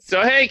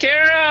So, hey,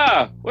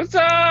 Kara, what's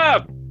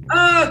up?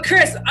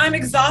 Chris, I'm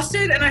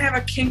exhausted and I have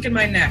a kink in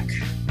my neck.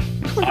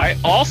 I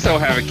also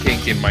have a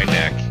kink in my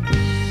neck.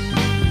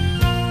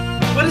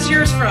 What is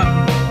yours from?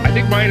 I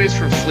think mine is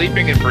from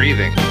sleeping and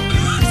breathing.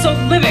 So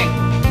living.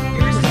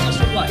 Yours is just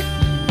from life.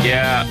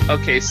 Yeah,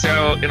 okay,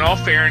 so in all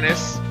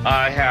fairness,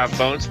 I have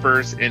bone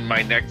spurs in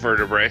my neck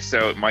vertebrae,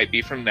 so it might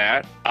be from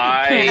that.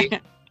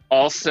 I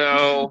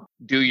also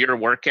do your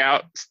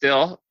workout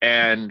still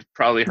and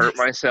probably hurt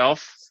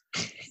myself.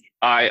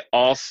 I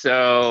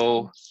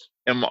also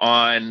am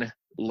on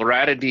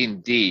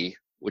Loratadine D,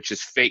 which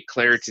is fake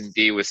Claritin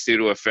D with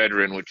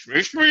pseudoephedrine, which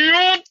makes me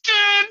all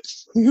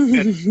tense.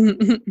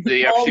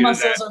 All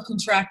muscles are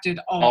contracted.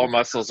 All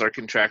muscles are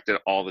contracted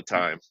all the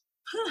time,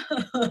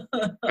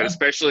 but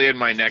especially in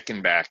my neck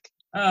and back.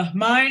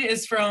 Mine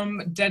is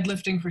from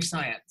Deadlifting for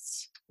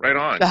Science. Right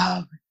on.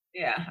 Oh.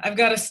 Yeah, I've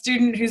got a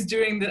student who's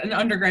doing an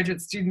undergraduate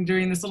student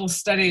doing this little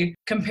study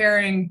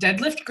comparing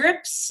deadlift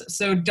grips,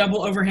 so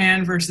double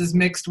overhand versus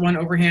mixed one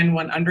overhand,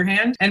 one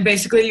underhand. And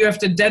basically you have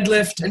to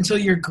deadlift until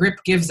your grip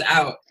gives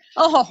out.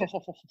 Oh.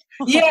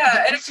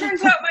 Yeah, and it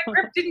turns out my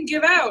grip didn't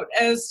give out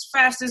as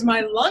fast as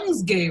my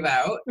lungs gave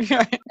out.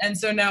 And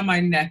so now my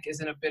neck is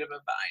in a bit of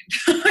a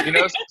bind. You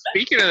know,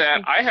 speaking of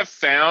that, I have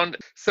found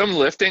some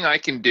lifting I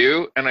can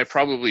do, and I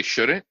probably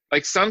shouldn't.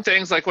 Like some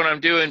things, like when I'm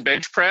doing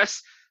bench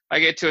press, I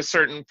get to a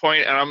certain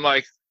point and I'm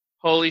like,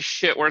 holy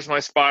shit, where's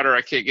my spotter?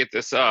 I can't get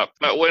this up.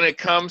 But when it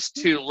comes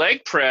to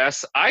leg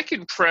press, I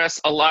can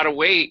press a lot of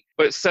weight,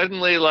 but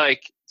suddenly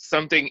like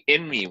something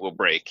in me will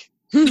break.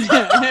 And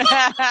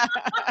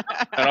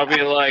I'll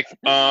be like,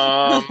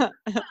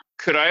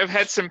 could I have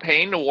had some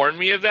pain to warn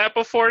me of that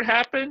before it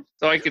happened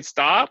so I could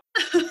stop?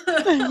 Speaking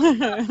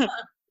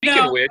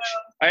of which,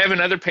 I have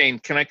another pain.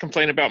 Can I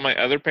complain about my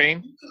other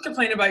pain? You can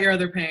complain about your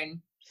other pain.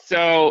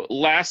 So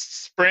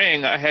last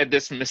spring, I had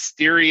this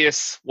mysterious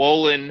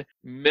swollen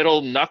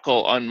middle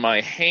knuckle on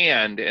my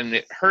hand, and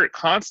it hurt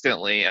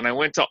constantly. And I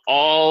went to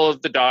all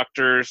of the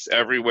doctors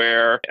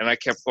everywhere, and I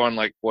kept going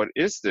like, what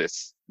is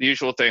this? The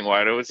usual thing,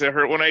 why does it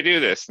hurt when I do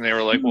this? And they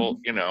were like, well,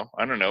 you know,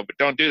 I don't know, but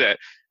don't do that.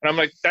 And I'm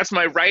like, that's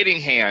my writing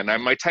hand.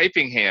 I'm my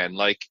typing hand.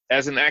 Like,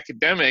 as an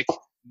academic,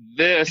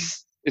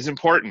 this is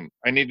important.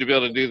 I need to be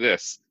able to do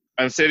this.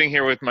 I'm sitting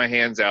here with my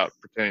hands out,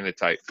 pretending to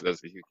type, for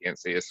those of you who can't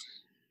see us.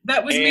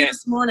 That was me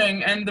this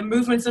morning, and the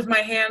movements of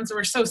my hands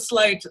were so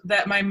slight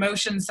that my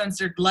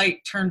motion-censored light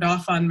turned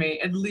off on me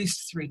at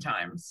least 3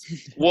 times.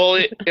 Well,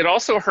 it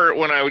also hurt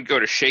when I would go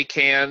to shake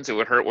hands. It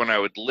would hurt when I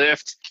would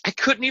lift. I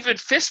couldn't even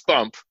fist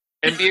bump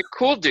and be a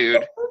cool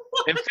dude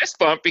and fist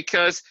bump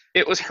because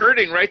it was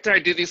hurting right there. I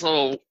do these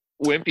little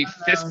wimpy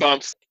fist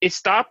bumps. It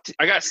stopped.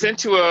 I got sent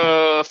to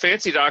a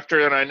fancy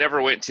doctor that I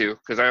never went to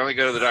because I only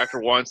go to the doctor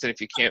once, and if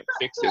you can't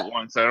fix it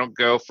once, I don't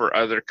go for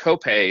other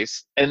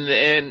copays. And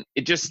then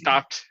it just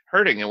stopped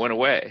hurting. It went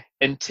away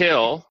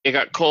until it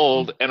got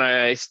cold, and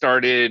I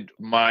started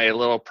my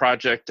little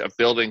project of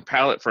building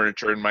pallet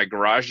furniture in my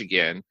garage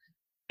again,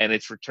 and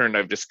it's returned.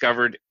 I've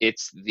discovered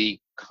it's the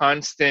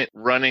constant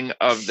running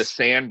of the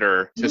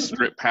sander to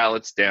strip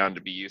pallets down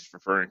to be used for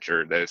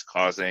furniture that is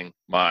causing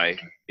my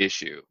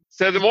issue.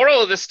 So the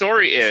moral of the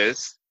story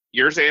is,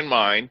 yours and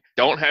mine,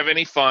 don't have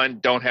any fun,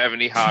 don't have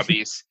any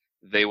hobbies,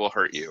 they will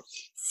hurt you.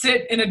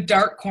 Sit in a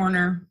dark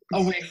corner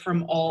away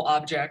from all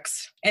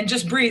objects and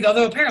just breathe,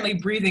 although apparently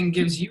breathing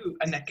gives you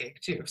a neck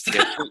ache too. So.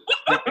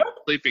 Yeah,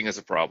 sleeping is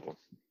a problem.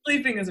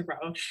 Sleeping is a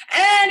problem.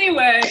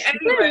 Anyway,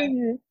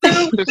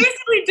 so we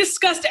basically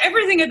discussed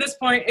everything at this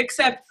point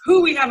except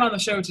who we have on the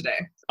show today.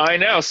 I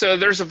know. So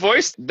there's a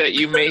voice that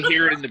you may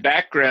hear in the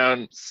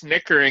background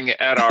snickering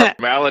at our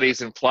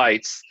maladies and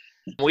plights.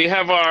 We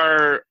have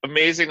our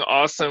amazing,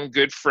 awesome,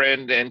 good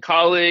friend and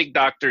colleague,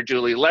 Dr.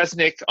 Julie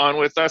Lesnick, on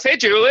with us. Hey,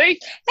 Julie.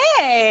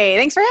 Hey,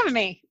 thanks for having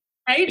me.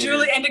 Hey,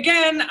 Julie. And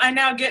again, I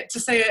now get to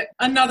say it,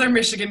 another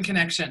Michigan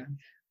connection.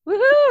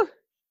 Woohoo!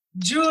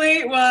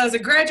 Julie was a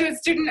graduate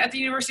student at the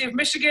University of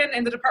Michigan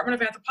in the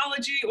Department of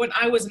Anthropology when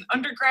I was an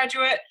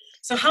undergraduate.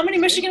 So how many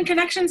Michigan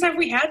connections have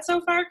we had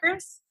so far,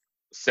 Chris?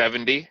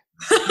 70.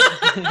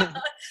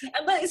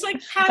 It's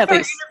like half our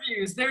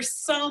interviews. There's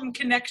some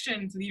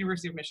connection to the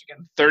University of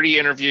Michigan. 30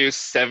 interviews,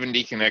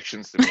 70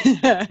 connections to me.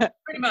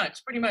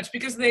 Pretty much,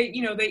 because they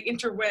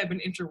interweb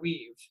and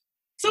interweave.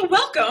 So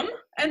welcome,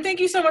 and thank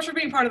you so much for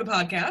being part of the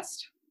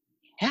podcast.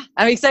 Yeah,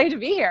 I'm excited to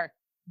be here.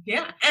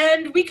 Yeah,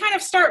 and we kind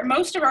of start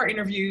most of our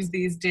interviews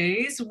these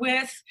days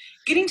with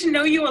getting to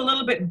know you a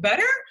little bit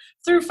better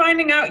through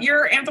finding out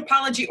your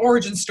anthropology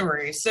origin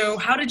story. So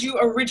how did you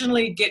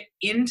originally get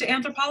into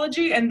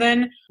anthropology, and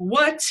then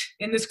what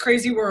in this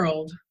crazy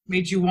world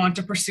made you want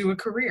to pursue a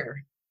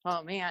career?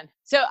 Oh, man.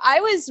 So I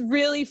was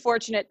really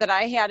fortunate that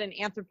I had an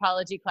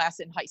anthropology class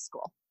in high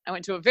school. I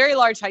went to a very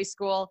large high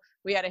school.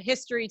 We had a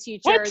history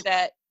teacher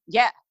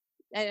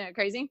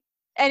crazy?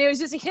 And it was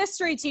just a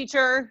history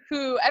teacher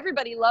who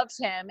everybody loved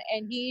him,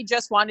 and he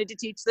just wanted to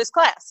teach this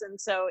class. And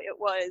so it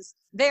was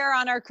there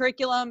on our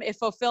curriculum. It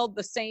fulfilled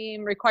the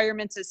same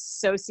requirements as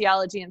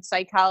sociology and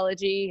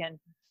psychology. And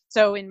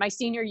So in my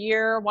senior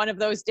year, one of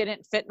those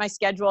didn't fit my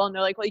schedule. And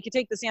they're like, well, you could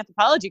take this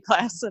anthropology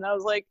class. And I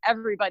was like,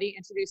 everybody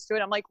introduced to it.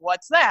 I'm like,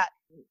 what's that?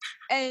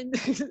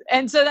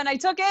 And so then I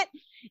took it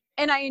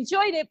and I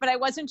enjoyed it, but I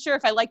wasn't sure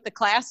if I liked the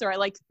class or I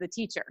liked the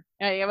teacher.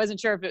 I wasn't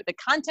sure if the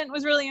content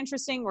was really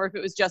interesting or if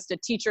it was just a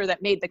teacher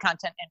that made the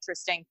content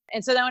interesting.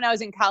 And so then when I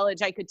was in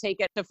college, I could take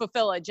it to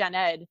fulfill a gen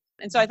ed.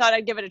 And so I thought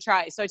I'd give it a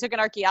try. So I took an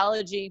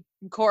archaeology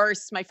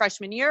course my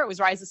freshman year. It was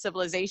Rise of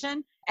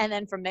Civilization. And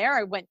then from there,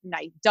 I went and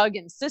I dug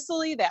in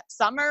Sicily that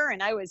summer,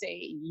 and I was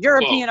a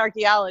European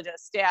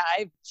archaeologist. Yeah,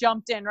 I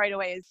jumped in right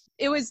away.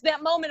 It was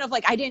that moment of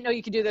like, I didn't know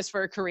you could do this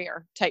for a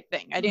career type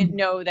thing. I didn't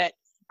know that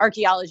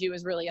archaeology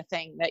was really a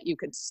thing that you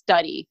could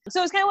study.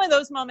 So it was kind of one of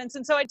those moments.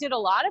 And so I did a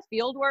lot of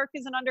field work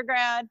as an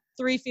undergrad,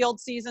 3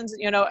 field seasons,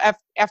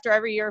 after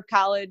every year of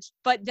college.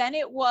 But then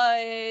it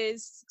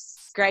was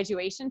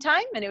graduation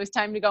time and it was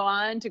time to go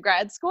on to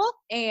grad school.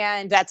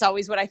 And that's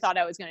always what I thought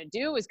I was going to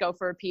do, was go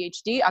for a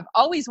PhD. I've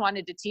always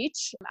wanted to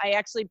teach. I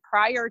actually,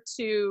 prior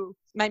to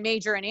my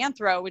major in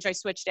anthro, which I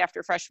switched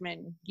after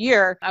freshman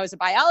year, I was a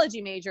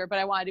biology major, but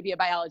I wanted to be a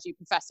biology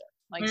professor.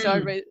 So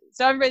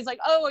everybody's like,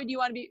 oh, do you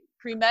want to be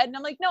pre-med? And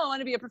I'm like, no, I want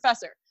to be a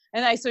professor.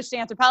 And I switched to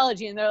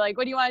anthropology and they're like,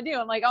 what do you want to do?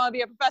 I'm like, I want to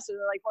be a professor.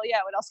 They're like, well, yeah,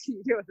 what else can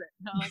you do with it?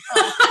 And I'm like,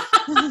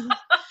 oh.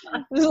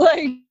 It was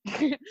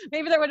like,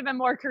 maybe there would have been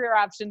more career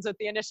options with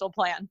the initial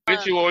plan.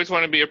 Did you always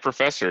want to be a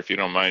professor, if you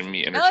don't mind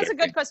me interjecting? No, that's a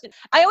good question.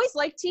 I always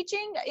liked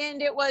teaching,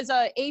 and it was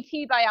a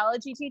AP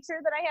biology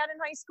teacher that I had in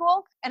high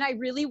school. And I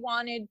really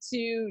wanted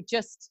to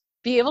just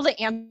be able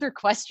to answer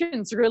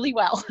questions really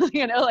well.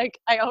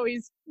 I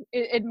always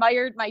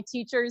admired my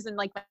teachers and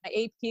like my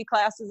AP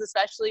classes,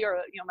 especially, or,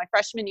 my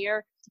freshman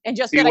year. And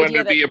just you wanted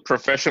to be a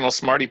professional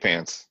smarty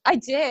pants. I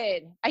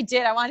did.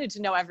 I wanted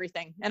to know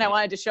everything, and I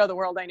wanted to show the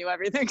world I knew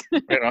everything.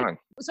 Right on.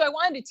 So I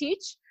wanted to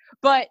teach,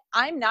 but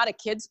I'm not a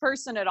kids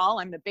person at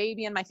all. I'm the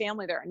baby in my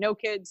family. There are no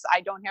kids.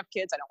 I don't have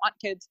kids. I don't want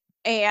kids.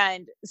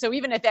 And so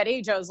even at that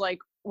age, I was like,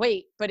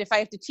 wait, but if I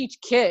have to teach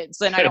kids,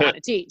 then I don't want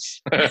to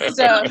teach.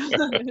 So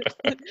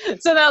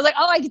then I was like,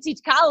 oh, I could teach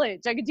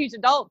college. I could teach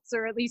adults,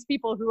 or at least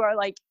people who are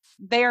like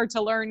there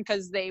to learn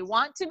because they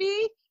want to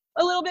be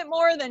a little bit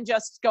more than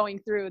just going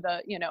through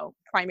the,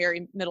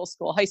 primary, middle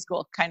school, high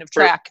school kind of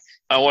track.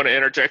 I want to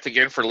interject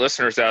again for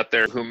listeners out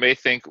there who may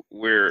think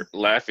we're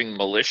laughing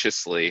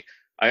maliciously.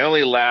 I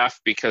only laugh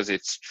because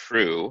it's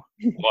true,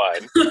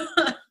 1.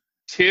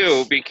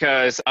 2,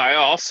 because I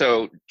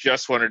also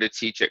just wanted to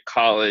teach at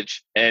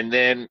college and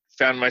then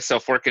found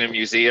myself working in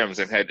museums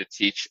and had to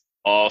teach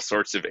all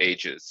sorts of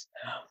ages,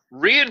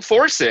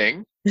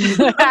 reinforcing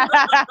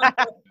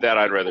that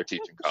I'd rather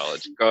teach in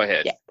college. Go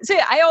ahead. Yeah. So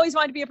I always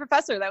wanted to be a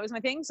professor. That was my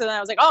thing. So then I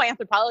was like, oh,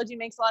 anthropology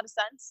makes a lot of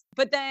sense.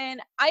 But then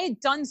I had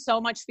done so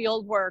much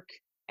field work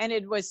and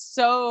it was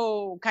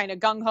so kind of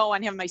gung-ho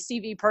on having my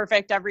CV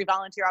perfect, every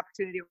volunteer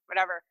opportunity or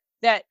whatever,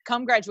 that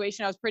come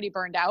graduation, I was pretty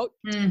burned out.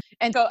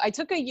 And so I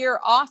took a year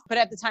off, but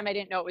at the time I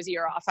didn't know it was a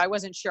year off. I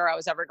wasn't sure I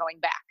was ever going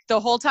back. The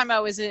whole time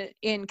I was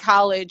in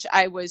college,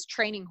 I was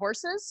training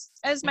horses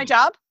as my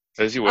job.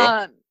 As you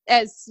will.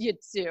 As you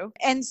do.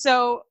 And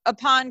so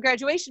upon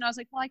graduation, I was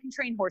like, well, I can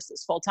train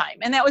horses full time.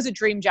 And that was a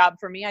dream job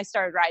for me. I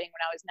started riding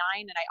when I was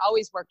 9 and I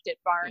always worked at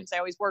barns. I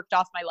always worked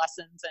off my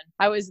lessons and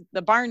I was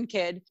the barn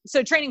kid.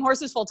 So training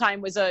horses full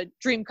time was a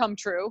dream come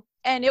true.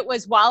 And it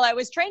was while I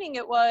was training,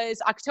 it was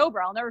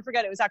October. I'll never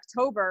forget. It was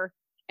October.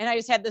 And I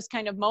just had this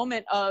kind of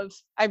moment of,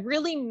 I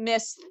really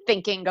miss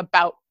thinking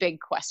about big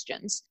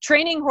questions.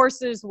 Training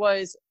horses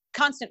was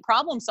constant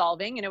problem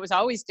solving, and it was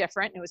always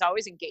different and it was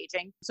always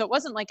engaging. So it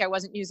wasn't like I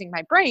wasn't using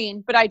my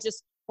brain, but I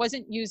just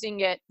wasn't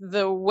using it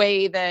the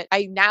way that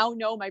I now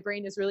know my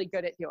brain is really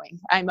good at doing.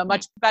 I'm a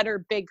much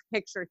better big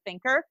picture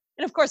thinker.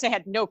 And of course I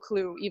had no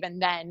clue even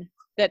then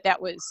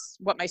that was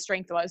what my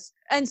strength was.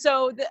 And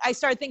so I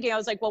started thinking, I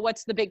was like, well,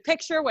 what's the big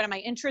picture? What am I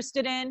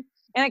interested in?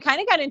 And I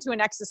kind of got into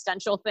an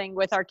existential thing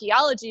with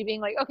archaeology,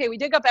 being like, okay, we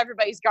dig up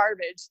everybody's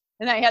garbage.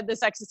 And I had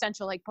this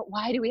existential, like, but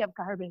why do we have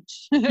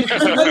garbage?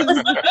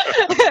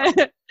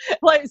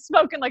 Like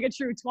spoken like a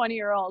true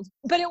 20-year-old.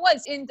 But it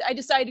was, I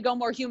decided to go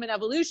more human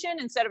evolution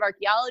instead of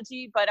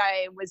archaeology, but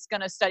I was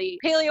going to study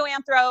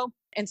paleoanthro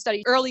and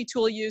study early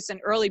tool use and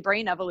early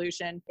brain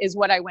evolution is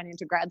what I went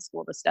into grad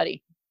school to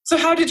study. So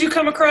how did you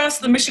come across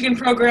the Michigan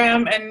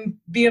program and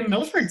be a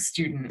Milford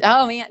student?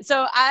 Oh, man.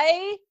 So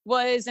I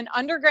was an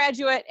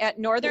undergraduate at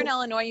Northern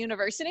Illinois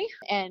University,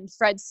 and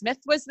Fred Smith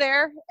was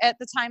there at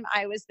the time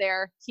I was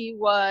there. He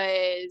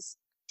was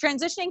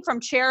transitioning from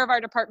chair of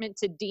our department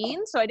to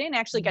dean, so I didn't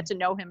actually get to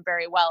know him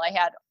very well. I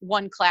had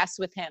one class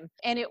with him,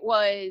 and it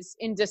was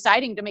in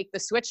deciding to make the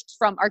switch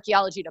from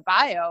archaeology to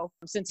bio.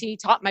 Since he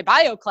taught my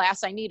bio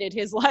class, I needed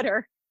his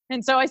letter.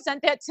 And so I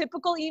sent that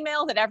typical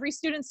email that every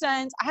student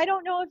sends. I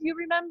don't know if you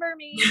remember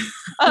me.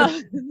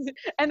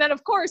 And then,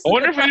 of course. I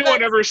wonder if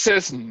anyone ever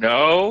says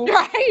no.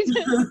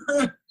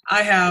 Right.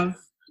 I have.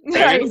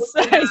 Nice.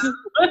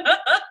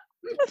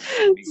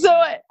 So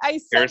I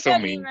sent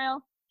that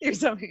email. You're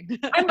so mean.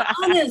 I'm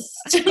honest.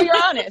 You're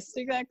honest,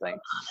 exactly.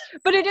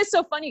 But it is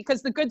so funny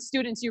because the good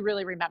students you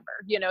really remember,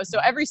 so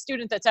every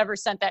student that's ever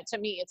sent that to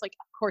me, it's like,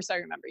 of course I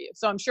remember you.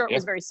 So I'm sure it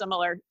was very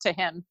similar to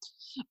him.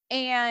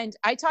 And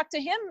I talked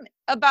to him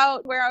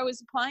about where I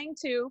was applying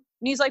to,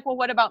 and he's like, well,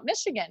 what about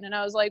Michigan? And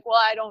I was like,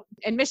 well,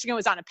 and Michigan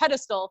was on a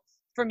pedestal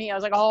for me. I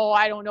was like, oh,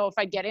 I don't know if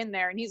I'd get in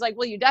there. And he's like,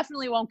 well, you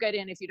definitely won't get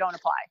in if you don't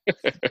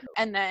apply.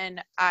 And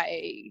then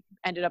I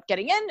ended up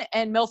getting in,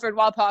 and Milford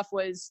Walpoff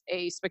was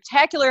a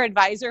spectacular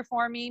advisor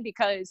for me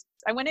because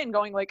I went in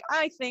going like,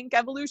 I think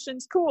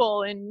evolution's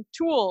cool and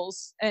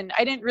tools. And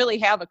I didn't really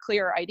have a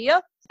clear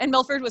idea. And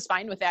Milford was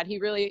fine with that. He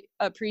really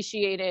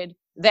appreciated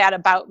that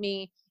about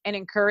me and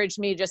encouraged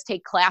me to just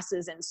take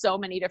classes in so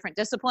many different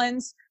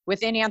disciplines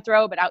within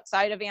anthro, but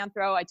outside of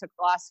anthro. I took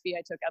philosophy,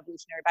 I took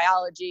evolutionary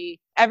biology,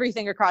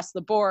 everything across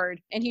the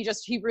board. And he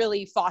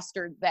really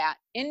fostered that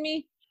in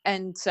me.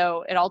 And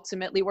so it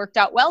ultimately worked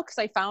out well because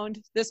I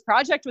found this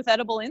project with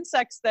edible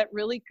insects that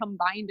really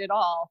combined it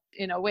all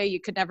in a way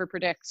you could never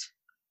predict.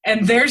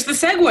 And there's the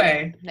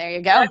segue. There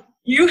you go.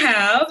 You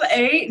have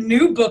a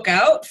new book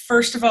out.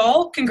 First of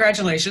all,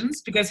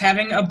 congratulations, because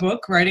writing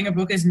a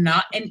book is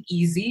not an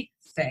easy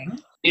thing.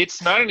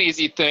 It's not an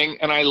easy thing,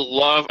 and I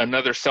love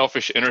another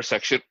selfish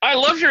intersection. I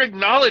love your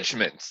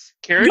acknowledgments,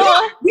 Karen.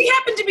 No, we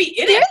happen to be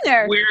in it.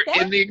 There. We're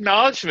in the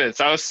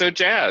acknowledgments. I was so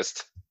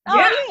jazzed. Oh,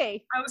 yeah,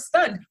 yay. I was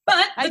stunned.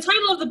 But the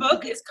title of the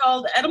book is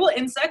called Edible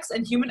Insects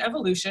and Human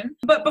Evolution.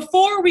 But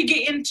before we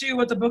get into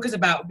what the book is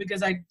about,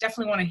 because I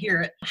definitely want to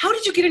hear it, how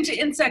did you get into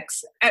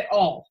insects at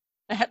all?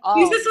 At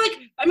all. Is this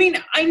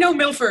I know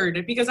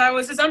Milford because I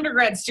was his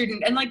undergrad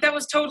student, and that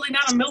was totally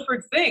not a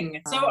Milford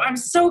thing. So I'm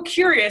so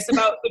curious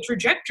about the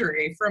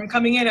trajectory from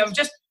coming in of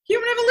just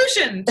human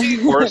evolution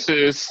to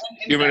horses,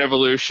 human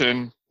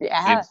evolution,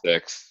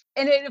 insects.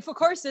 And it, of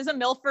course, is a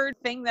Milford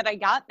thing that I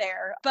got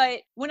there.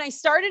 But when I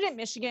started at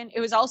Michigan, it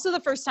was also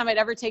the first time I'd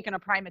ever taken a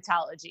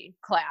primatology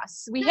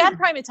class. We had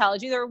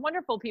primatology. There were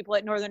wonderful people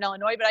at Northern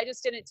Illinois, but I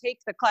just didn't take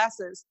the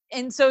classes.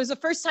 And so it was the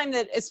first time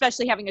that,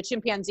 especially having a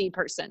chimpanzee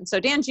person.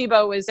 So Dan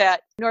Gibo was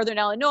at Northern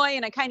Illinois,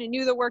 and I kind of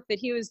knew the work that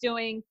he was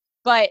doing,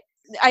 but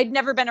I'd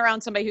never been around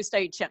somebody who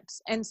studied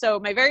chimps. And so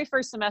my very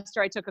first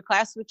semester, I took a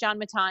class with John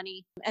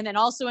Matani. And then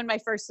also in my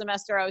first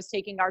semester, I was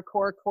taking our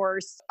core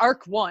course,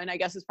 ARC 1, I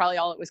guess is probably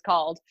all it was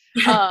called.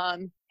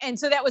 And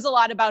so that was a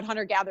lot about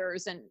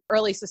hunter-gatherers and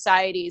early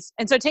societies.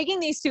 And so taking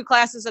these two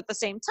classes at the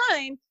same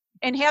time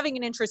and having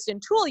an interest in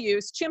tool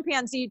use,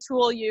 chimpanzee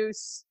tool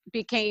use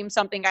became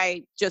something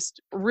I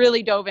just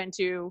really dove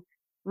into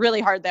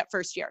really hard that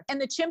first year. And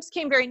the chimps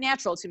came very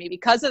natural to me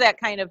because of that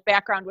kind of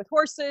background with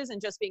horses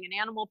and just being an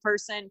animal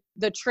person.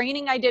 The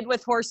training I did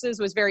with horses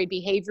was very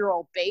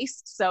behavioral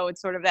based. So it's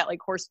sort of that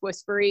horse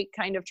whispery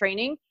kind of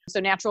training.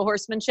 So natural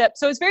horsemanship.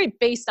 So it's very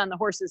based on the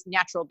horse's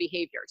natural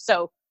behavior.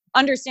 So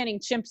understanding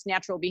chimps'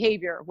 natural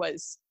behavior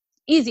was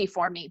easy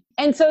for me.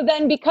 And so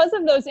then because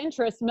of those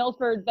interests,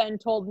 Milford then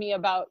told me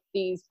about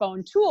these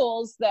bone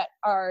tools that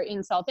are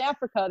in South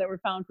Africa that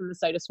were found from the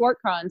site of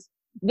Swartkrans.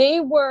 They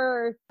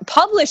were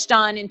published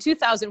on in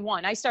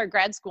 2001. I started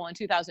grad school in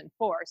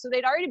 2004. So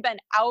they'd already been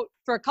out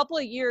for a couple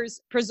of years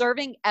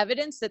preserving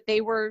evidence that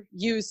they were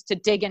used to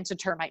dig into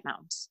termite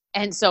mounds.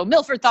 And so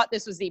Milford thought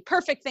this was the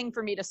perfect thing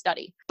for me to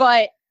study.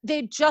 But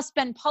they'd just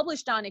been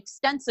published on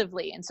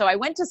extensively. And so I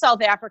went to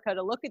South Africa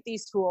to look at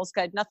these tools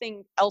because I had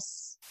nothing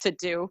else to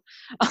do.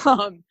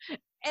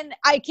 And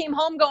I came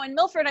home going,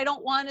 Milford, I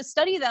don't want to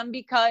study them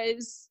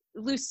because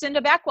Lucinda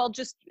Backwell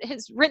just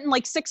has written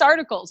 6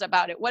 articles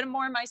about it. What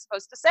more am I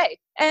supposed to say?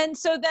 And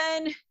so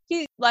then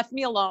he left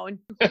me alone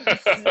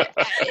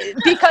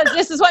because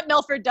this is what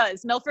Milford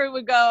does. Milford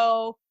would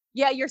go,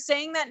 yeah, you're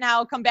saying that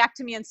now. Come back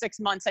to me in 6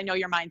 months. I know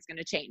your mind's going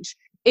to change.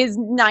 Is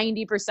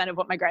 90% of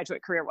what my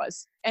graduate career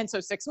was. And so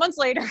 6 months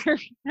later,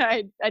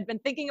 I'd been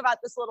thinking about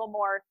this a little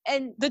more.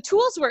 And the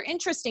tools were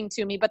interesting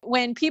to me. But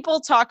when people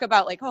talk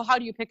about how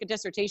do you pick a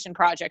dissertation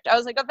project? I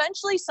was like,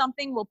 eventually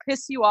something will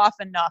piss you off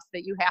enough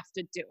that you have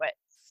to do it.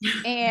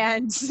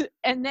 and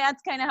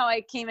that's kind of how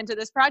I came into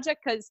this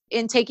project, because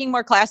in taking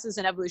more classes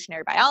in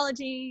evolutionary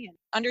biology and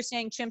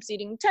understanding chimps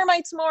eating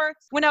termites more,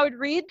 when I would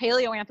read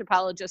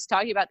paleoanthropologists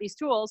talking about these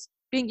tools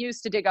being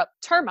used to dig up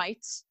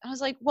termites, I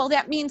was like, well,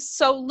 that means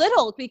so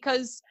little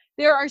because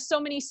there are so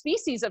many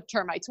species of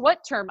termites. What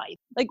termite?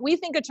 We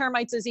think of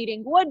termites as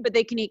eating wood, but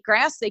they can eat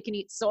grass, they can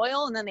eat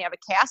soil, and then they have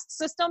a caste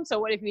system. So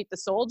what if you eat the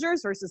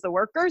soldiers versus the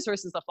workers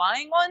versus the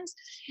flying ones?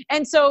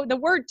 And so the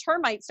word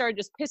termite started to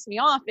just piss me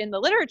off in the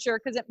literature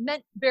because it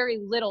meant very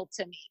little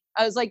to me.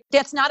 I was like,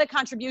 that's not a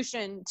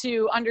contribution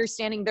to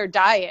understanding their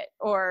diet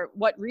or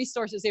what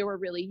resources they were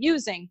really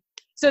using.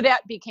 So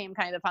that became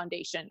kind of the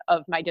foundation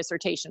of my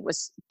dissertation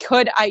was,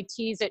 could I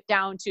tease it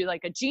down to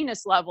a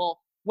genus level,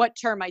 what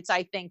termites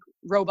I think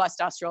robust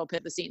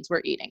Australopithecines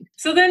were eating.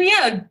 So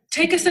then,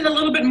 take us in a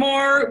little bit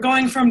more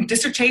going from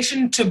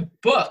dissertation to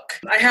book.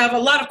 I have a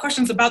lot of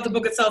questions about the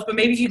book itself, but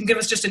maybe you can give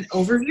us just an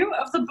overview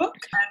of the book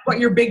and what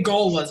your big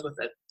goal was with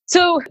it.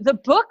 So the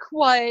book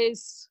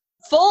was,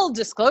 full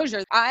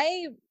disclosure,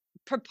 I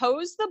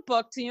proposed the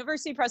book to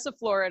University Press of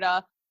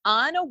Florida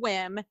on a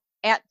whim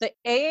at the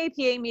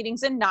AAPA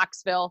meetings in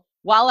Knoxville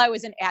while I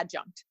was an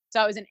adjunct. So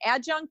I was an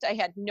adjunct. I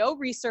had no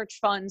research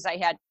funds. I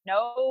had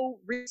no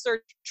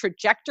research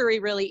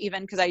trajectory really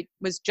even, because I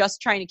was just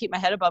trying to keep my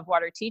head above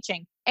water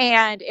teaching.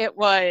 And it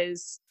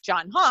was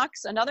John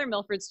Hawks, another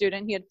Milford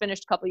student. He had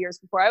finished a couple years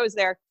before I was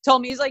there,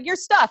 told me, he's like, your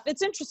stuff,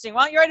 it's interesting.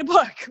 Why don't you write a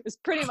book? It was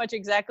pretty much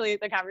exactly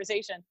the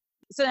conversation.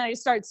 So then I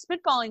started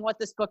spitballing what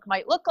this book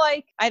might look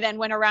like. I then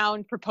went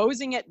around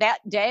proposing it that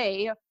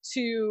day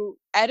to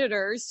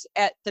editors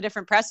at the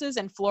different presses,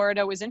 and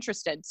Florida was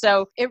interested.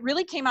 So it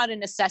really came out of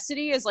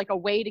necessity as like a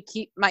way to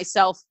keep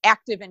myself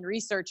active in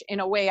research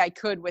in a way I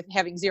could with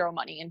having zero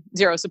money and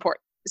zero support.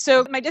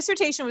 So my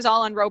dissertation was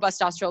all on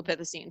robust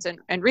Australopithecines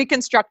and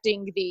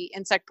reconstructing the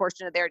insect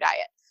portion of their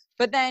diet.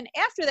 But then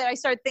after that, I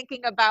started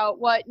thinking about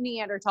what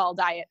Neanderthal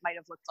diet might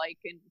have looked like.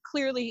 And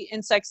clearly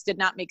insects did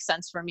not make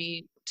sense for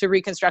me to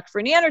reconstruct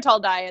for Neanderthal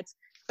diets.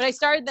 But I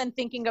started then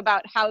thinking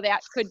about how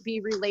that could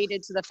be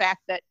related to the fact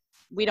that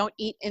we don't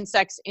eat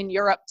insects in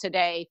Europe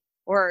today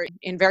or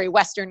in very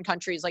Western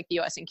countries like the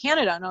US and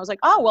Canada. And I was like,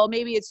 oh, well,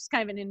 maybe it's just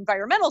kind of an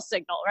environmental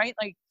signal, right?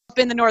 Like up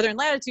in the northern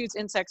latitudes,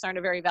 insects aren't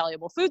a very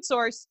valuable food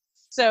source.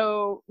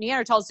 So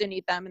Neanderthals didn't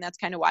eat them, and that's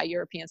kind of why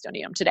Europeans don't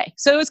eat them today.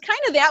 So it was kind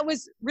of, that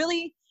was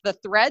really the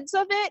threads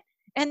of it.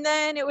 And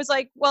then it was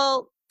like,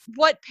 well,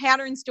 what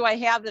patterns do I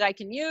have that I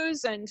can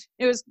use? And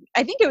it was,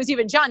 I think it was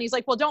even John, he's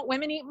like, well, don't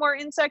women eat more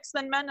insects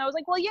than men? I was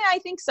like, well, yeah, I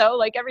think so.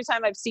 Like every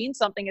time I've seen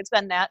something, it's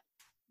been that.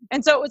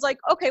 And so it was like,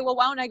 okay, well,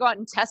 why don't I go out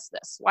and test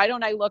this? Why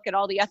don't I look at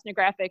all the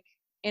ethnographic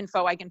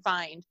info I can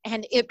find?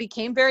 And it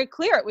became very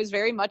clear. It was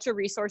very much a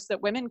resource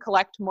that women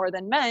collect more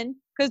than men,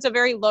 because it's a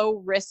very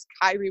low risk,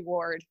 high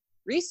reward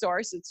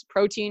resource. It's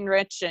protein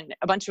rich and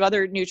a bunch of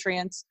other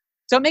nutrients.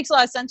 So it makes a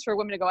lot of sense for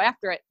women to go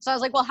after it. So I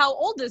was like, well, how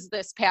old is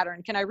this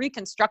pattern? Can I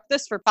reconstruct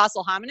this for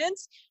fossil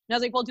hominids? And I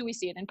was like, well, do we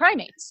see it in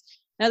primates?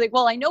 And I was like,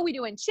 well, I know we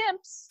do in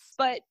chimps,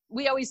 but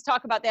we always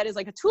talk about that as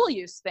like a tool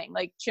use thing.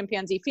 Like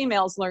chimpanzee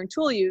females learn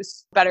tool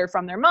use better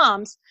from their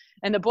moms,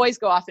 and the boys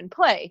go off and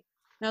play.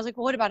 And I was like,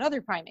 well, what about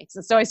other primates?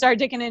 And so I started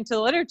digging into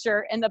the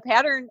literature, and the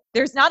pattern,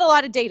 there's not a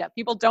lot of data.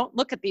 People don't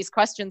look at these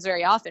questions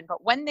very often,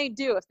 but when they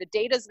do, if the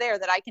data's there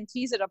that I can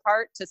tease it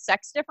apart to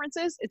sex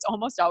differences, it's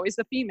almost always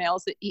the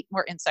females that eat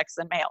more insects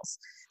than males.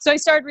 So I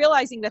started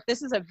realizing that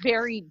this is a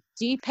very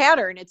deep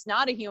pattern. It's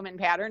not a human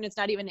pattern. It's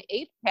not even an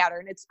ape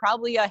pattern. It's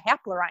probably a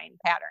haplorhine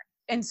pattern.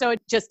 And so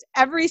it just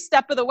every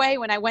step of the way,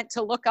 when I went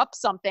to look up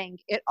something,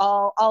 it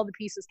all the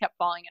pieces kept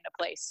falling into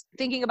place.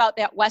 Thinking about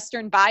that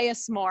Western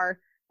bias more,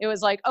 it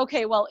was like,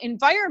 okay, well,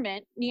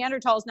 environment,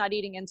 Neanderthals not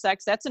eating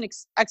insects, that's an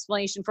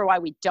explanation for why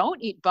we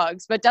don't eat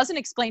bugs, but doesn't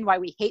explain why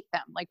we hate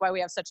them, like why we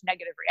have such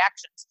negative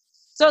reactions.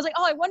 So I was like,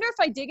 oh, I wonder if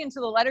I dig into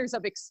the letters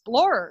of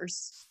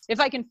explorers, if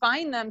I can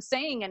find them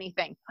saying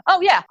anything.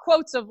 Oh yeah,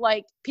 quotes of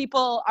like,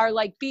 people are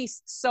like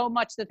beasts so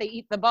much that they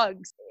eat the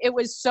bugs. It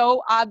was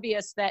so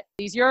obvious that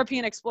these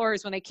European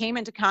explorers, when they came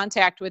into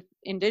contact with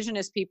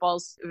indigenous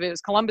peoples, it was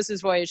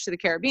Columbus's voyage to the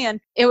Caribbean,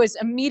 it was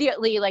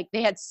immediately like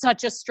they had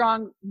such a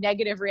strong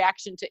negative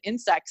reaction to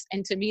insects.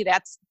 And to me,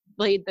 that's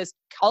laid this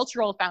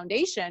cultural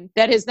foundation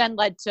that has then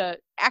led to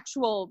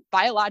actual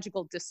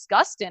biological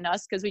disgust in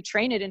us, because we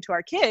train it into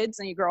our kids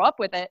and you grow up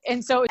with it.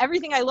 And so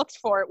everything I looked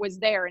for, it was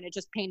there, and it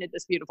just painted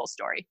this beautiful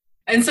story.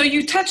 And so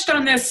you touched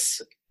on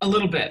this a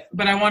little bit,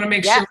 but I want to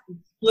make sure you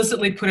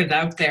explicitly put it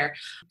out there.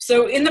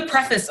 So in the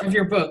preface of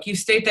your book, you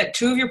state that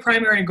two of your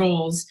primary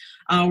goals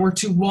were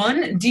to,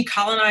 one,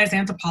 decolonize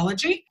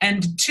anthropology,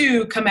 and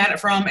two, come at it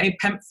from a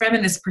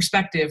feminist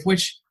perspective,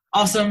 which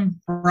awesome,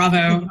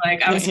 bravo.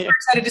 Like I was super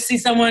excited to see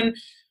someone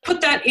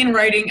put that in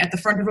writing at the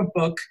front of a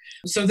book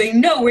so they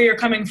know where you're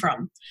coming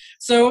from.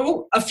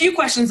 So a few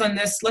questions on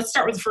this. Let's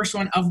start with the first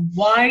one of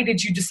why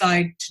did you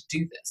decide to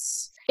do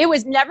this? It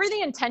was never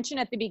the intention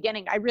at the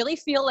beginning. I really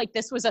feel like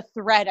this was a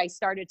thread I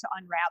started to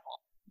unravel.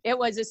 It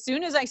was as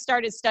soon as I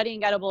started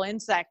studying edible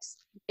insects,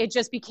 it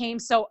just became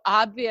so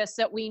obvious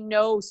that we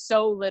know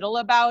so little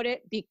about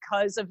it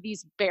because of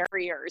these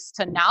barriers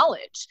to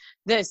knowledge.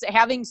 This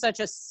having such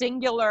a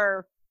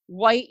singular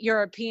white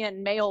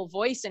European male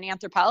voice in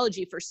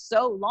anthropology for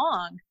so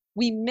long,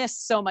 we miss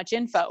so much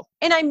info.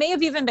 And I may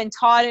have even been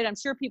taught it. I'm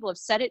sure people have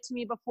said it to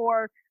me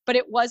before, but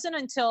it wasn't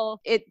until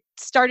it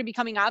started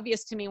becoming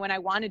obvious to me when I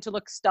wanted to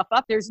look stuff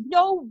up. There's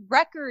no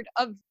record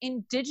of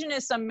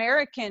indigenous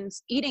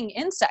Americans eating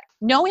insects.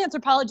 No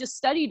anthropologist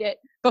studied it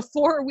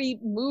before we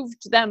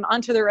moved them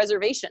onto the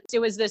reservations. It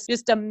was this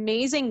just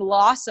amazing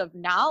loss of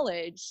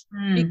knowledge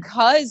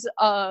because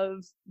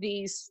of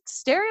these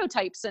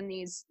stereotypes and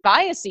these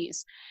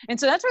biases. And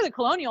so that's where the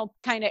colonial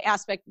kind of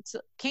aspect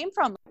came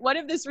from. What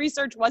if this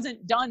research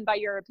wasn't done by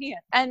Europeans?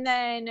 And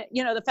then,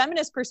 the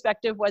feminist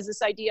perspective was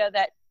this idea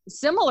that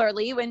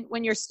similarly,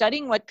 when you're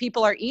studying what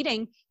people are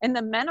eating and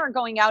the men are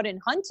going out and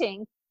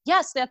hunting,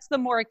 yes, that's the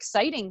more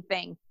exciting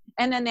thing.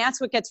 And then that's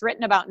what gets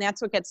written about and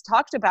that's what gets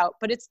talked about.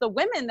 But it's the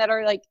women that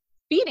are like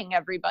feeding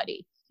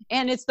everybody.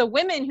 And it's the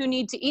women who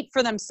need to eat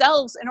for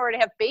themselves in order to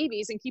have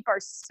babies and keep our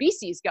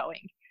species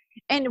going.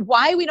 And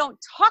why we don't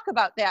talk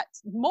about that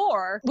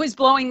more was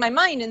blowing my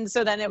mind. And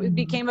so then it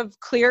became a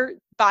clear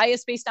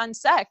bias based on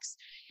sex.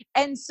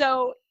 And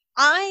so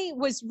I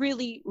was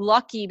really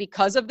lucky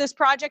because of this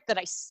project that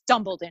I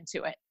stumbled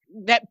into it.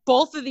 That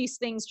both of these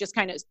things just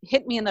kind of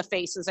hit me in the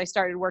face as I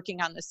started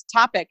working on this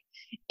topic.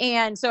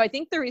 And so I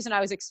think the reason I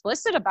was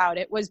explicit about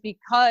it was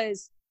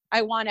because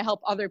I want to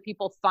help other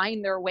people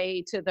find their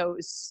way to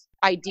those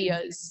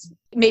ideas,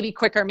 maybe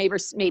quicker,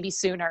 maybe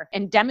sooner,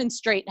 and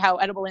demonstrate how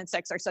edible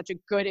insects are such a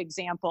good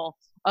example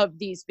of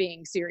these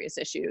being serious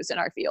issues in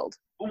our field.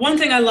 One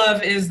thing I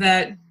love is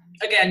that,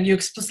 again, you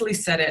explicitly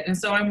said it. And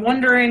so I'm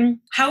wondering,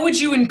 how would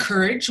you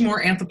encourage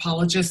more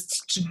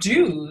anthropologists to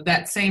do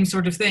that same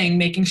sort of thing,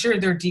 making sure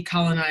they're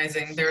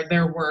decolonizing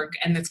their work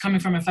and it's coming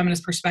from a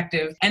feminist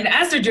perspective? And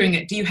as they're doing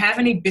it, do you have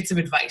any bits of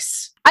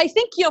advice? I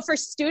think, for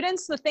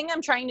students, the thing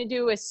I'm trying to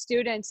do with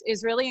students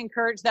is really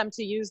encourage them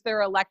to use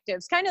their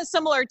electives, kind of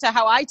similar to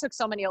how I took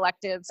so many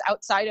electives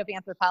outside of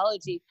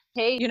anthropology.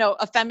 Hey,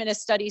 a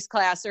feminist studies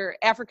class or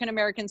African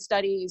American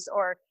studies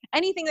or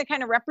anything that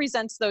kind of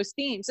represents those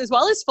themes, as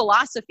well as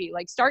philosophy.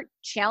 Like, start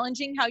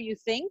challenging how you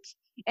think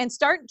and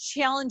start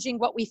challenging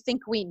what we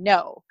think we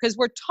know, because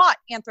we're taught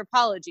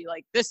anthropology,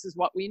 like this is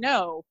what we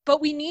know,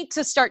 but we need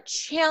to start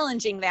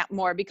challenging that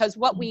more because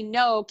what we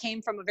know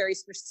came from a very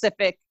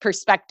specific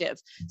perspective.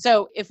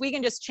 So if we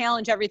can just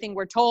challenge everything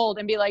we're told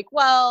and be like,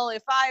 well,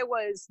 if I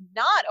was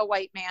not a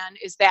white man,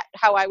 is that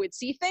how I would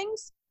see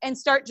things? And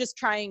start just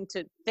trying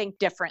to think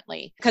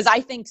differently. Because I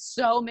think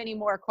so many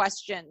more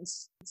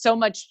questions, so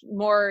much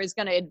more is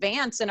going to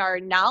advance in our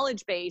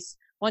knowledge base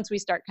once we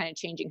start kind of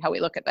changing how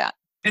we look at that.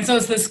 And so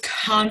it's this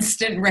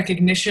constant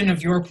recognition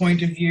of your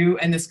point of view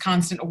and this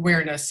constant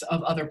awareness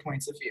of other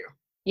points of view.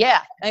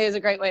 Yeah, I think it's a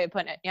great way of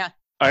putting it. Yeah.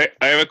 I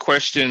have a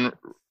question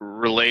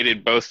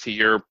related both to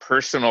your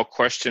personal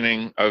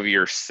questioning of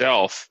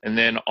yourself and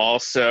then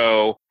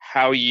also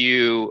how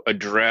you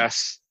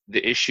address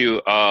the issue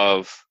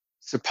of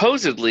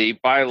supposedly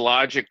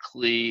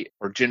biologically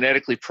or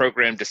genetically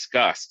programmed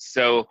disgust.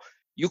 So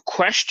you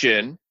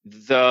question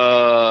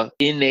the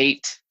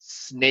innate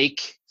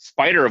snake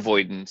spider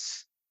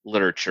avoidance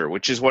literature,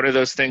 which is one of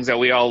those things that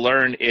we all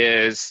learn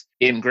is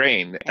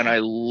ingrained. And I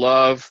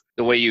love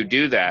the way you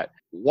do that.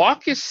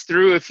 Walk us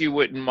through, if you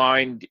wouldn't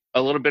mind,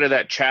 a little bit of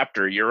that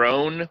chapter, your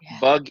own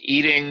bug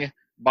eating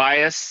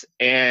bias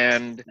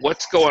and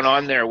what's going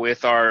on there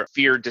with our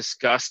fear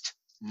disgust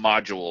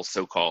module,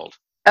 so-called.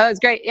 Oh, it's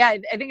great. Yeah,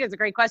 I think it's a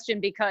great question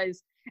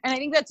because, and I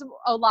think that's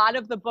a lot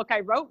of the book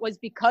I wrote was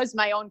because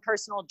my own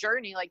personal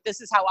journey, like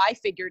this is how I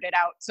figured it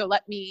out. So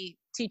let me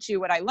teach you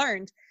what I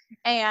learned.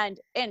 And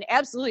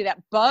absolutely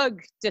that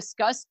bug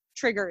disgust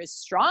trigger is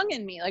strong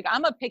in me. Like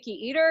I'm a picky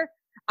eater.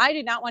 I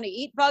did not want to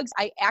eat bugs.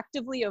 I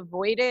actively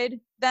avoided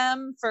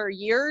them for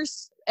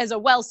years. As a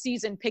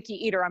well-seasoned picky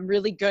eater, I'm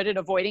really good at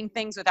avoiding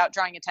things without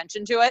drawing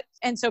attention to it.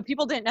 And so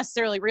people didn't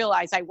necessarily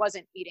realize I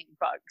wasn't eating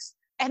bugs.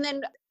 And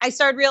then I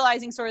started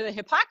realizing sort of the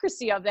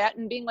hypocrisy of that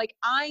and being like,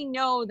 I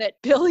know that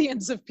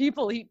billions of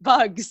people eat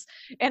bugs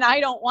and I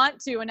don't want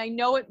to. And I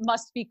know it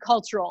must be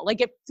cultural. Like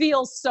it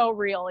feels so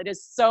real. It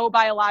is so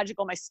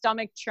biological. My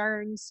stomach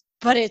churns,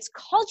 but it's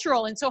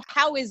cultural. And so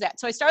how is that?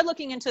 So I started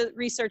looking into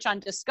research on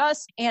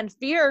disgust and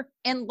fear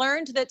and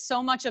learned that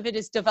so much of it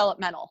is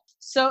developmental.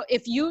 So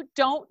if you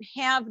don't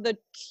have the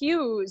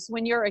cues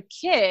when you're a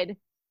kid,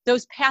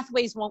 those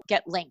pathways won't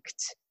get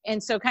linked.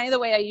 And so kind of the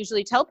way I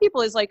usually tell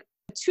people is like,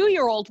 a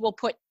 2-year-old will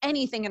put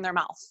anything in their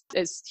mouth.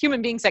 As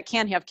human beings that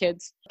can have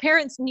kids,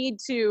 parents need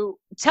to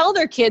tell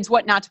their kids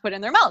what not to put in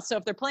their mouth. So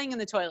if they're playing in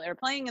the toilet or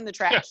playing in the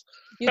trash,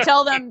 you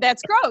tell them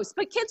that's gross,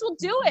 but kids will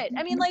do it.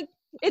 I mean, like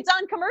it's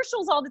on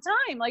commercials all the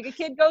time. Like a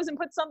kid goes and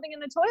puts something in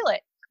the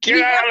toilet.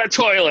 Get out of the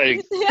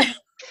toilet.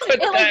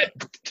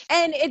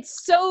 And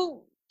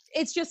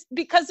it's just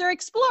because they're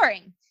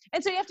exploring.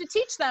 And so you have to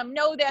teach them,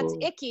 no, that's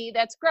icky,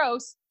 that's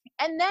gross.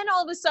 And then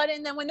all of a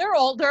sudden, then when they're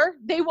older,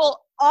 they will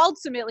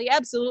ultimately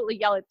absolutely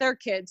yell at their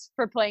kids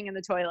for playing in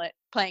the toilet,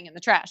 playing in the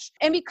trash,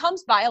 and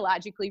becomes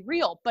biologically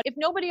real. But if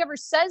nobody ever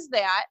says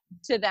that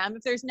to them,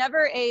 if there's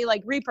never a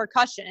like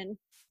repercussion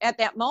at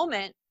that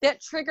moment,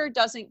 that trigger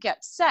doesn't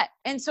get set.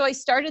 And so I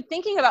started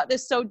thinking about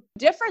this so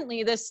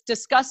differently, this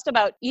disgust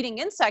about eating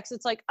insects.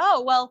 It's like,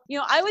 oh, well,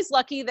 I was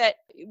lucky that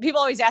people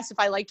always asked if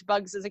I liked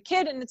bugs as a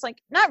kid. And it's like,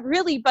 not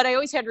really, but I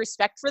always had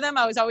respect for them.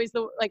 I was always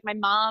my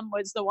mom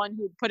was the one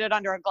who'd put it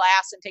under a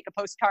glass and take a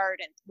postcard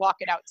and walk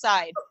it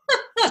outside.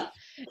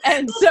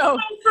 And so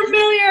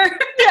familiar.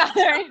 Yeah.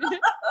 Right?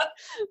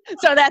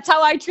 So that's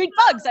how I treat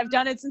bugs. I've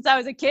done it since I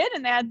was a kid.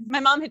 And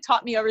my mom had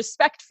taught me a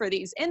respect for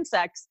these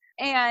insects.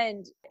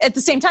 And at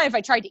the same time, if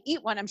I tried to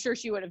eat one, I'm sure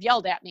she would have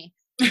yelled at me.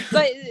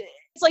 But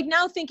it's like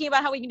now thinking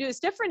about how we can do this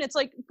different. It's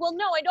like, well,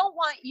 no, I don't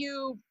want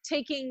you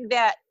taking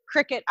that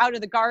cricket out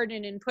of the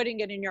garden and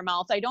putting it in your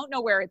mouth. I don't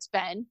know where it's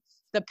been.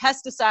 The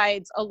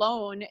pesticides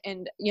alone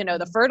and,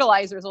 the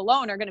fertilizers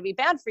alone are going to be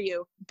bad for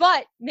you.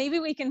 But maybe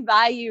we can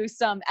buy you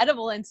some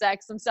edible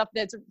insects, some stuff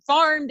that's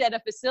farmed at a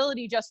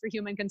facility just for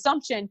human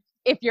consumption.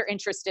 if you're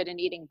interested in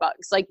eating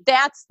bugs. Like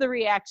that's the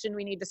reaction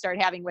we need to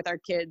start having with our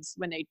kids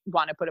when they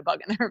want to put a bug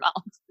in their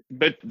mouth.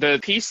 But the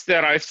piece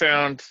that I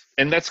found,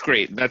 and that's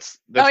great. That's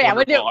oh yeah,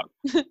 wonderful.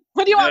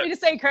 What do you want me to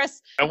say,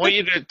 Chris? I want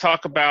you to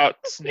talk about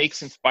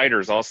snakes and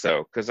spiders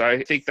also, because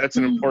I think that's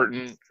an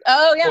important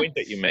point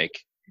that you make.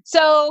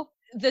 So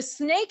the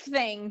snake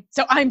thing,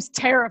 so I'm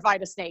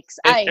terrified of snakes.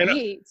 I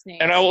hate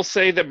snakes. And I will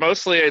say that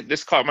mostly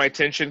this caught my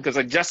attention because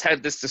I just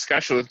had this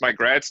discussion with my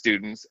grad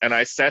students, and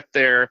I sat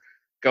there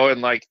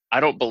going like, I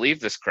don't believe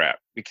this crap,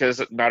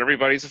 because not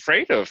everybody's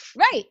afraid of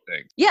right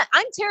things. Yeah,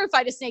 I'm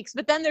terrified of snakes,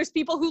 but then there's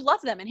people who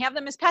love them and have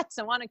them as pets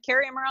and want to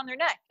carry them around their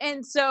neck.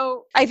 And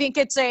so I think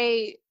it's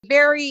a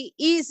very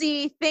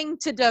easy thing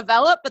to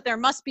develop, but there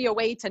must be a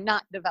way to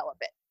not develop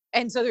it.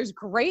 And so there's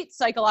great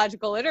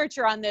psychological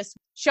literature on this,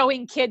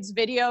 showing kids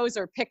videos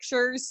or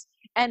pictures.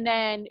 And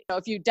then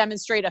if you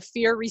demonstrate a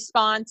fear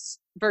response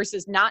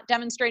versus not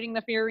demonstrating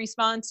the fear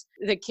response,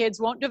 the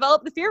kids won't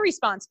develop the fear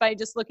response by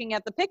just looking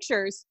at the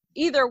pictures.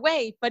 Either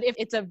way, but if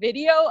it's a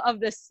video of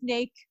the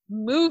snake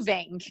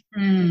moving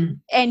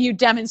and you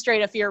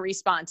demonstrate a fear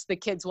response, the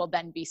kids will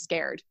then be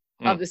scared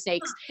of the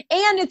snakes.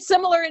 And it's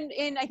similar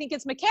in I think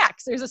it's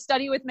macaques. There's a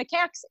study with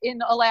macaques in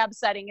a lab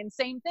setting, and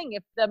same thing.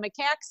 If the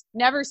macaques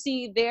never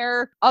see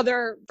their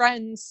other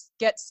friends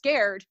get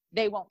scared,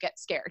 they won't get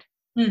scared.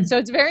 So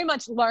it's very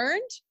much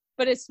learned,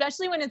 but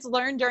especially when it's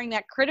learned during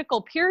that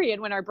critical period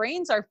when our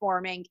brains are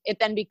forming, it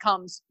then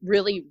becomes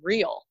really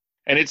real.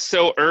 And it's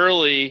so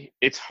early,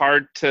 it's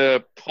hard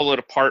to pull it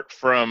apart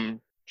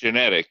from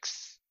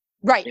genetics.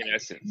 Right. In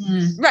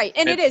essence. Right.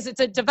 And it's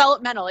a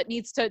developmental. It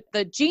needs to,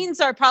 the genes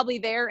are probably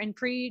there and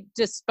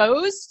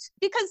predisposed,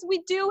 because we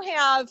do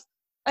have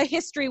a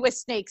history with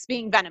snakes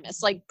being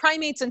venomous, like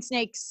primates and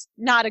snakes,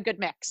 not a good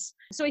mix.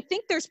 So I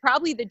think there's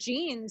probably the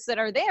genes that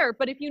are there,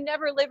 but if you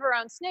never live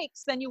around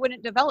snakes, then you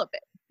wouldn't develop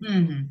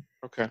it.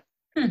 Okay.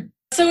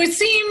 So it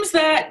seems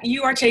that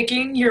you are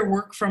taking your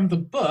work from the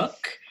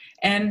book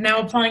and now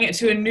applying it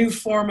to a new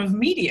form of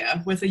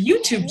media with a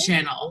YouTube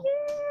channel.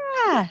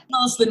 Yeah.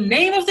 Tell us the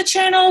name of the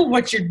channel,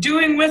 what you're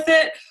doing with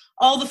it,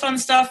 all the fun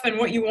stuff, and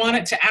what you want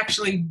it to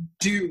actually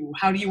do.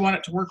 How do you want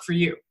it to work for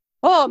you?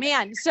 Oh,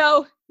 man.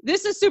 So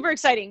this is super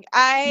exciting.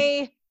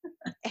 I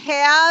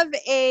have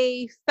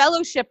a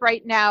fellowship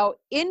right now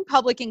in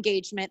public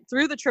engagement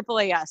through the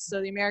AAAS,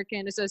 so the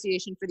American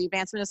Association for the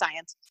Advancement of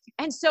Science.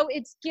 And so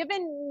it's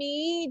given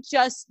me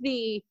just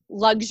the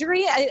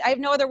luxury, I have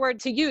no other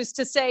word to use,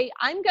 to say,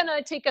 I'm going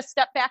to take a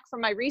step back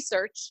from my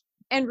research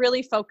and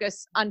really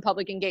focus on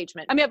public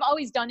engagement. I mean, I've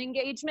always done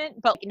engagement,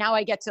 but now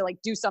I get to like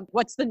do something.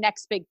 What's the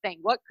next big thing?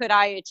 What could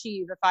I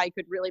achieve if I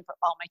could really put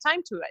all my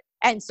time to it?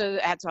 And so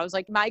that's why I was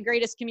like, my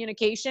greatest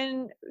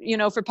communication,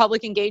 for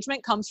public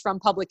engagement comes from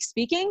public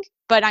speaking,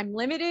 but I'm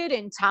limited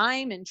in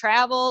time and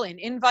travel and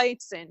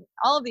invites and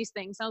all of these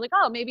things. So I was like,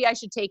 oh, maybe I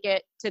should take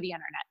it to the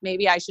internet.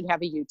 Maybe I should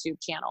have a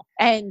YouTube channel.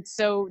 And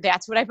so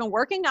that's what I've been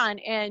working on.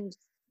 And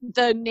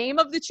the name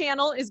of the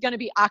channel is going to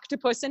be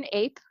Octopus and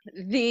Ape.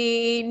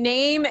 The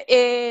name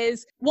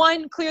is,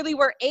 one, clearly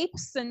we're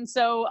apes. And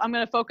so I'm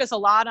going to focus a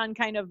lot on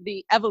kind of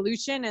the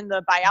evolution and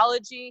the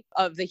biology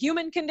of the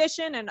human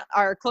condition and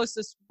our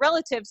closest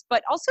relatives,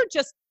 but also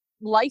just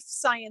life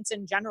science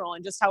in general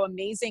and just how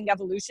amazing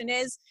evolution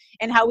is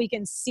and how we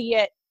can see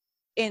it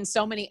in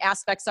so many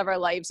aspects of our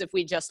lives if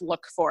we just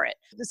look for it.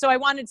 So I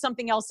wanted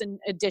something else in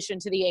addition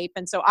to the ape.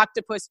 And so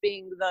octopus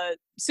being the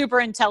super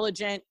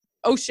intelligent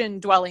ocean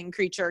dwelling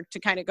creature to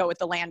kind of go with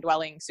the land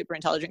dwelling super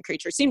intelligent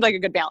creature seemed like a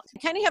good balance. I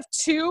kind of have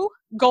two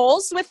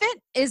goals with it,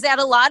 is that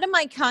a lot of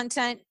my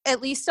content,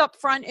 at least up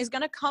front, is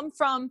going to come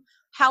from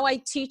how I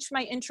teach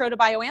my intro to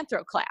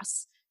bioanthro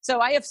class. So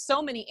I have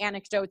so many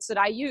anecdotes that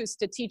I use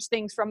to teach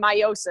things from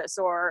meiosis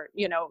or,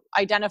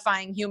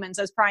 identifying humans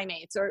as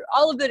primates or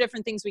all of the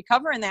different things we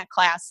cover in that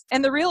class.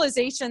 And the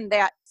realization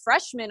that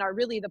freshmen are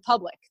really the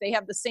public. They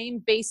have the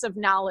same base of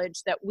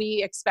knowledge that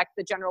we expect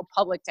the general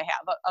public to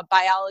have, a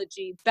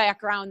biology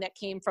background that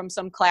came from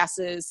some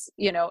classes,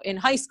 in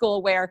high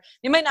school where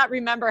they might not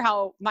remember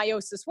how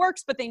meiosis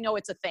works, but they know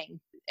it's a thing.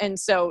 And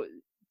so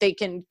they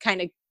can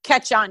kind of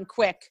catch on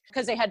quick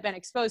because they had been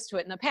exposed to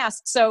it in the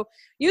past. So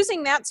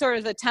using that sort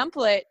of a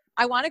template,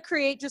 I want to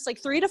create just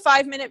like 3 to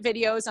 5 minute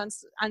videos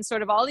on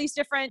sort of all these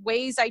different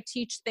ways I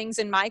teach things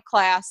in my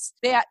class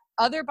that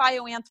other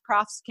bioanth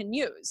profs can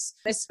use,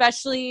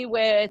 especially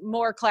with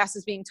more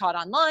classes being taught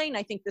online.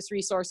 I think this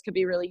resource could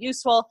be really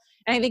useful.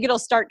 And I think it'll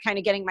start kind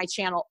of getting my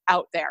channel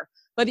out there.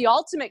 But the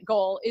ultimate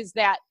goal is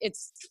that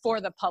it's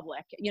for the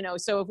public,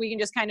 so if we can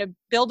just kind of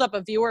build up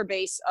a viewer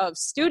base of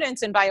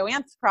students and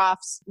bioanth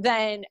profs,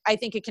 then I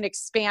think it can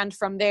expand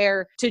from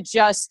there to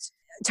just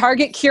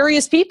target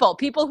curious people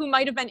who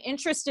might have been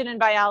interested in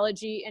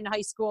biology in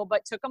high school,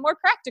 but took a more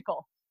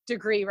practical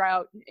degree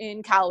route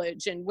in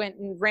college and went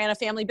and ran a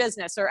family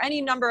business or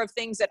any number of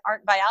things that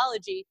aren't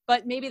biology,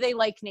 but maybe they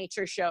like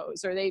nature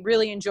shows or they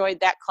really enjoyed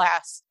that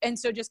class. And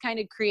so just kind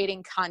of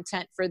creating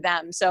content for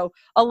them. So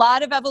a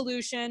lot of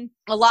evolution,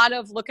 a lot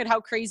of look at how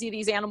crazy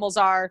these animals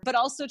are, but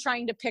also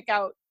trying to pick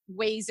out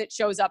ways it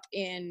shows up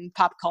in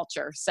pop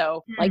culture.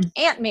 So like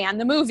Ant-Man,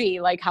 the movie,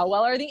 like how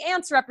well are the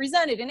ants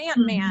represented in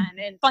Ant-Man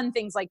and fun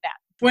things like that.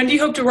 When do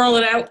you hope to roll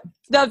it out?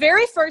 The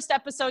very first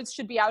episodes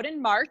should be out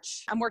in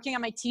March. I'm working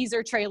on my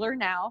teaser trailer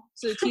now.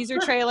 So the teaser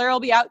trailer will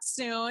be out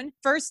soon.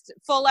 First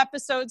full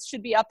episodes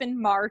should be up in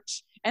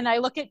March. And I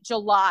look at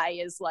July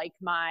as like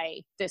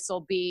this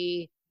will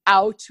be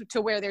out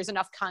to where there's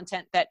enough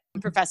content that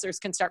professors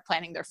can start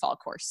planning their fall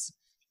course.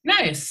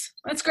 Nice.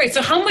 That's great.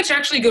 So how much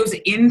actually goes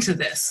into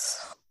this?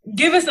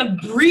 Give us a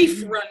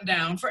brief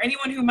rundown for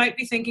anyone who might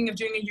be thinking of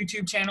doing a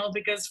YouTube channel,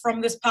 because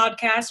from this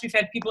podcast, we've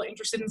had people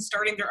interested in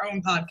starting their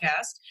own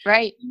podcast.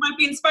 Right. You might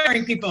be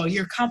inspiring people,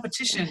 your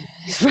competition.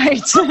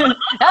 Right.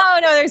 Oh,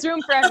 no, there's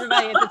room for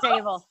everybody at the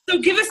table. So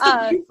give us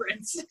the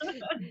blueprints.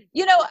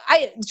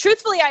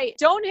 Truthfully, I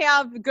don't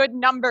have good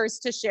numbers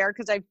to share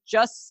because I've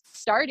just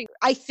started.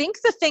 I think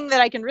the thing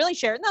that I can really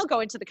share, and they'll go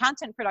into the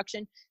content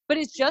production, but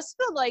it's just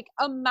the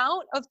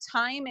amount of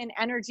time and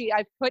energy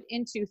I've put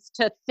into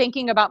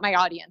thinking about my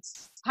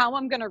audience, how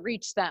I'm going to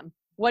reach them.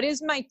 What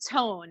is my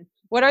tone?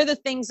 What are the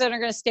things that are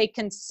going to stay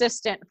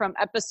consistent from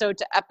episode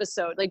to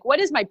episode? Like, what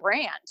is my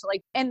brand?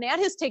 And that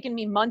has taken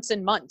me months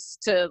and months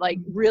to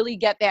really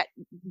get that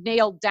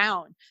nailed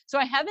down. So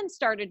I haven't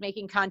started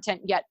making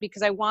content yet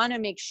because I want to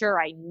make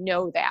sure I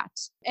know that.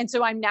 And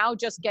so I'm now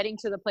just getting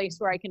to the place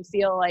where I can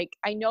feel like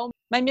I know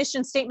my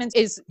mission statement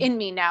is in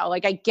me now.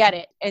 Like I get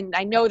it. And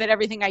I know that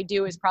everything I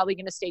do is probably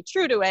going to stay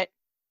true to it.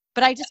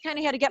 But I just kind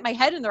of had to get my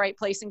head in the right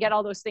place and get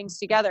all those things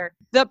together.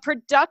 The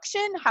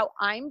production, how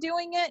I'm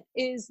doing it,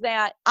 is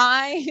that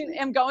I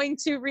am going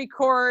to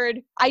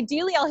record,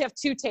 ideally I'll have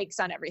 2 takes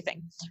on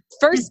everything.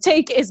 First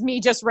take is me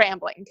just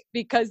rambling,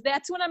 because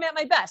that's when I'm at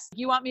my best. If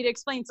you want me to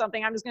explain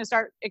something, I'm just going to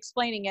start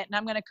explaining it, and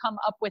I'm going to come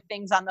up with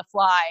things on the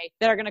fly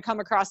that are going to come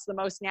across the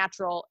most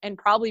natural and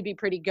probably be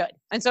pretty good.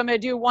 And so I'm going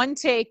to do 1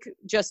 take,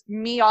 just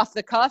me off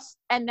the cuff,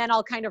 and then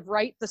I'll kind of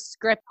write the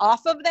script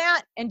off of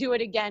that and do it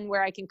again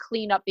where I can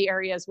clean up the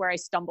areas where I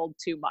stumbled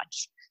too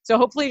much. So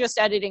hopefully just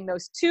editing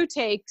those 2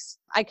 takes,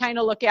 I kind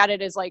of look at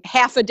it as like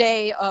half a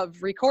day of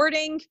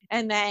recording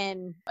and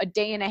then a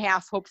day and a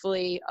half,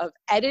 hopefully, of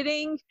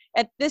editing.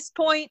 At this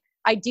point,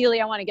 ideally,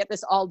 I want to get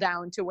this all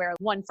down to where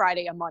 1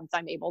 Friday a month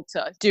I'm able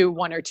to do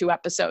 1 or 2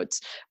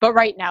 episodes. But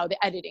right now, the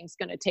editing's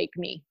going to take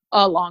me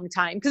a long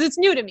time because it's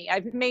new to me.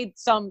 I've made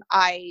some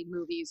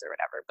iMovies or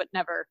whatever, but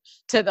never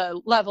to the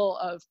level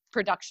of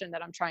production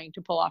that I'm trying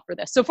to pull off for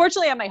this. So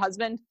fortunately, I have my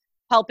husband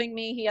helping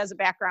me. He has a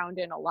background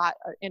in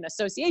in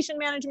association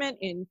management,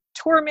 in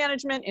tour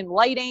management, in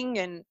lighting,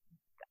 and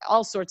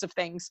all sorts of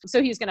things.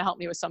 So he's going to help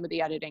me with some of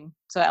the editing.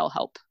 So that'll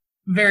help.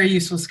 Very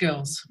useful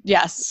skills.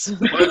 Yes.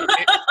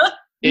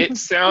 It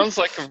sounds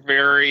like a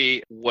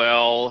very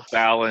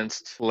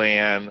well-balanced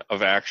plan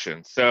of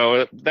action.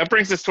 So that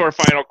brings us to our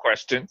final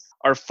question,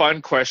 our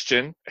fun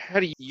question. How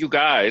do you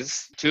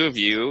guys, 2 of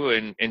you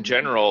and in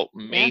general,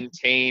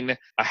 maintain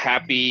a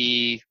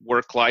happy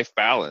work-life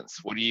balance?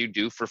 What do you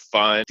do for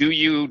fun? Do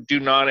you do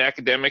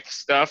non-academic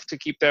stuff to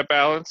keep that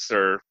balance,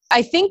 or?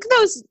 I think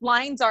those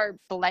lines are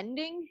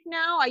blending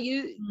now. I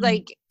use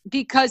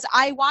because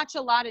I watch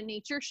a lot of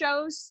nature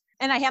shows.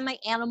 And I have my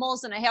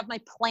animals and I have my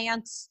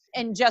plants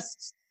and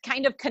just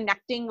kind of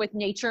connecting with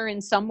nature in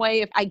some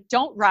way. If I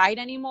don't ride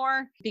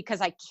anymore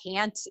because I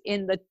can't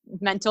in the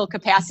mental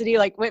capacity,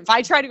 like if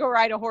I try to go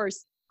ride a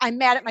horse, I'm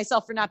mad at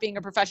myself for not being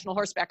a professional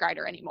horseback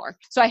rider anymore.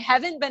 So I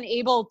haven't been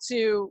able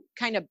to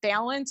kind of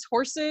balance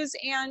horses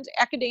and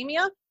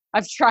academia.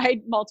 I've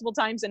tried multiple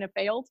times and have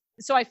failed.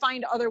 So I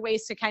find other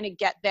ways to kind of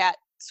get that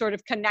sort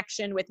of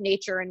connection with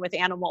nature and with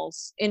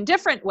animals in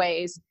different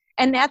ways.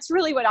 And that's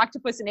really what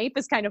Octopus and Ape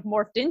has kind of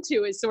morphed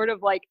into, is sort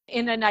of like,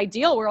 in an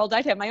ideal world,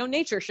 I'd have my own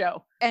nature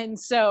show. And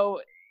so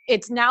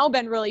it's now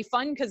been really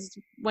fun because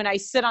when I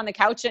sit on the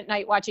couch at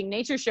night watching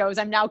nature shows,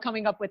 I'm now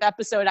coming up with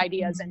episode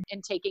ideas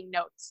and taking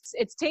notes.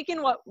 It's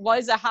taken what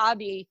was a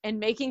hobby and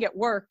making it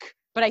work.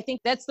 But I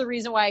think that's the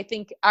reason why I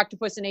think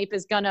Octopus and Ape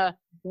is going to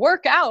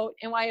work out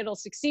and why it'll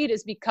succeed,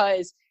 is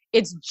because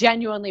it's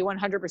genuinely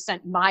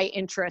 100% my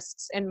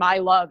interests and my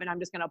love. And I'm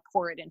just going to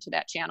pour it into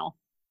that channel.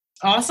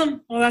 Awesome.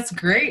 Well, that's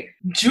great.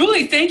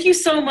 Julie, thank you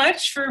so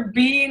much for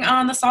being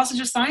on the Sausage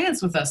of Science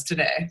with us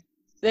today.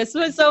 This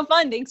was so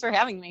fun. Thanks for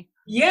having me.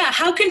 Yeah.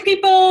 How can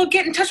people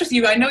get in touch with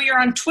you? I know you're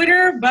on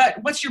Twitter,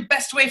 but what's your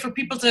best way for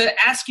people to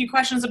ask you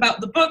questions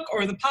about the book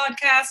or the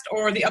podcast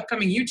or the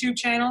upcoming YouTube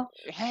channel?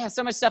 Yeah,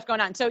 so much stuff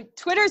going on. So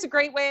Twitter is a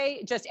great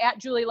way, just at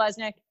Julie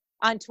Lesnick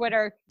on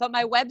Twitter. But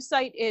my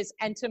website is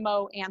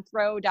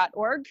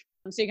entomoanthro.org.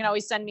 So you can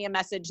always send me a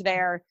message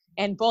there.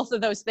 And both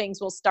of those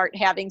things will start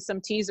having some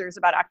teasers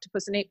about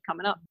Octopus and Ape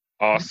coming up.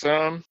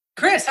 Awesome.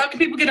 Chris, how can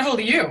people get a hold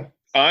of you?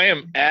 I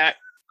am at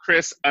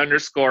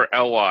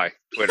Chris_LY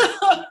Twitter.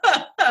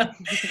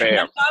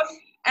 Bam.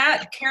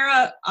 At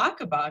Kara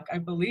Akabak, I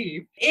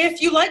believe.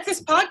 If you like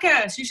this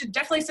podcast, you should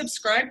definitely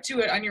subscribe to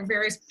it on your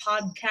various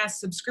podcast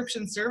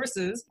subscription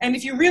services. And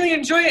if you really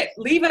enjoy it,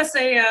 leave us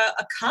a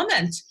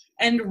comment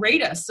and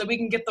rate us so we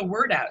can get the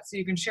word out, so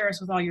you can share us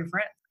with all your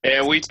friends.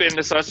 And we've been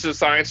the Sausage of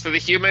Science for the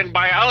Human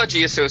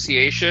Biology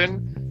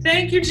Association.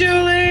 Thank you,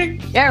 Julie.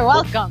 You're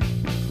welcome.